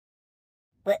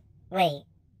Wait,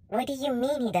 what do you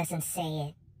mean he doesn't say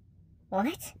it?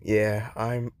 What? Yeah,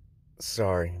 I'm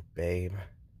sorry, babe.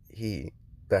 He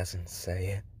doesn't say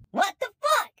it. What the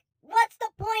fuck? What's the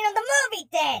point of the movie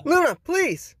then? Luna,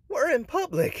 please! We're in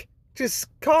public! Just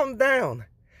calm down,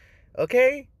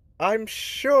 okay? I'm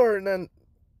sure that...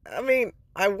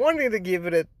 I wanted to give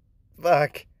it a...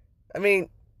 Fuck.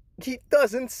 He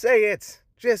doesn't say it.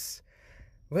 Just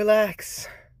relax.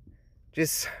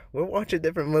 We'll watch a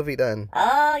different movie then.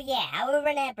 Oh yeah, I will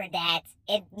remember that.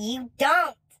 If you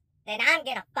don't, then I'm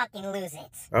gonna fucking lose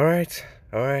it. Alright.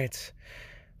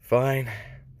 Fine.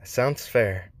 That sounds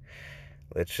fair.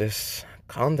 Let's just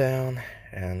calm down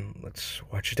and let's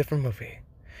watch a different movie.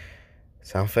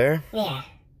 Sound fair? Yeah,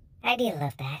 I do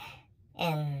love that.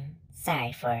 And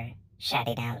sorry for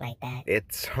shouting out like that.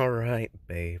 It's alright,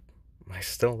 babe. I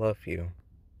still love you.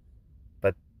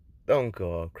 But don't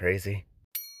go all crazy.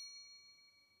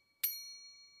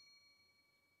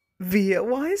 Via,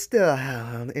 why is there a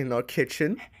hellhound in our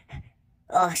kitchen?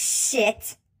 Oh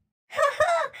shit.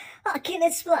 Haha, I can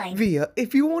explain. Via,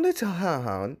 if you wanted a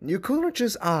hellhound, you couldn't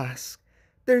just ask.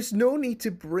 There's no need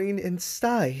to bring in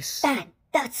Stice. Dad,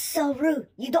 that's so rude.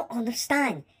 You don't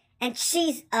understand. And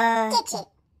she's, Gidget.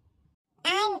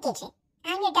 I'm Gidget.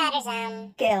 I'm your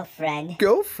daughter's, girlfriend.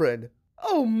 Girlfriend?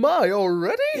 Oh my,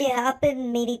 already? Yeah, I've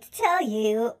been meaning to tell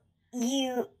you.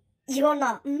 You're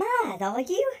not mad, are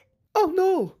you? Oh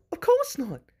no, of course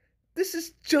not. This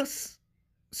is just...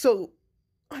 So,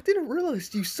 I didn't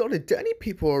realize you saw the Danny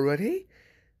people already.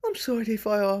 I'm sorry if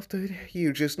I after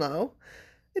you just now.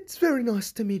 It's very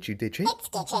nice to meet you, Digit. It's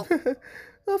Gidget.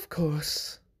 Of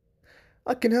course.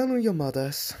 I can handle your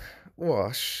mother's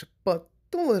wash, but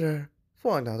don't let her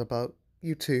find out about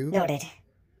you two. Noted.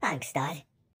 Thanks, Dad.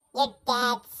 Your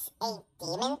dad's a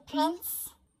demon prince?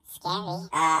 Scary.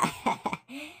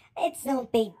 It's no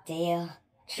big deal.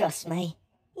 Trust me.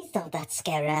 He's not that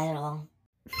scary at all.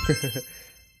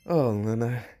 Oh,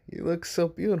 Luna, you look so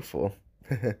beautiful.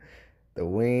 The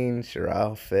wings, your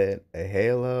outfit, a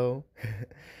halo.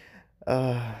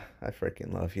 I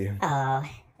freaking love you. Oh,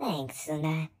 thanks,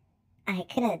 Luna. I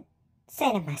couldn't say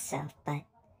it myself, but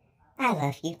I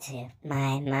love you too.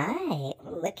 My,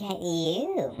 look at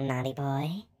you, naughty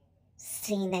boy.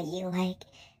 Seeing that you like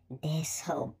this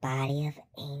whole body of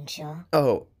angel.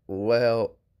 Oh,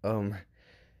 well,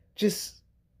 just...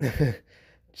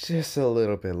 just a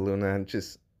little bit, Luna.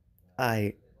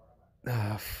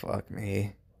 Fuck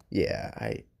me. Yeah,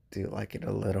 I do like it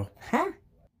a little. Huh?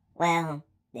 Well,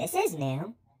 this is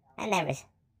new. I never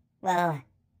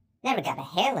got a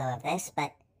halo of this,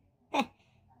 but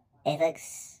it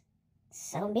looks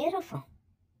so beautiful.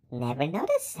 Never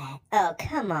noticed that. Oh,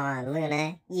 come on,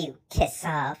 Luna. You kiss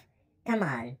off. Come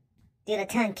on. Do the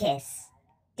tongue kiss.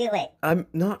 Do it. I'm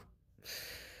not...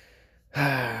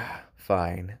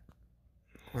 Fine.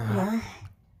 What?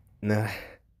 Nah.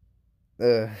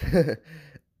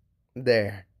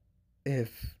 There.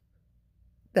 If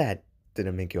that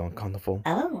didn't make you uncomfortable.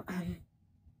 Oh,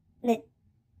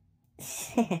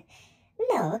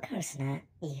 no, of course not,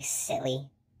 you silly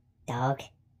dog.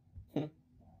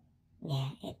 Yeah,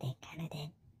 it kinda did.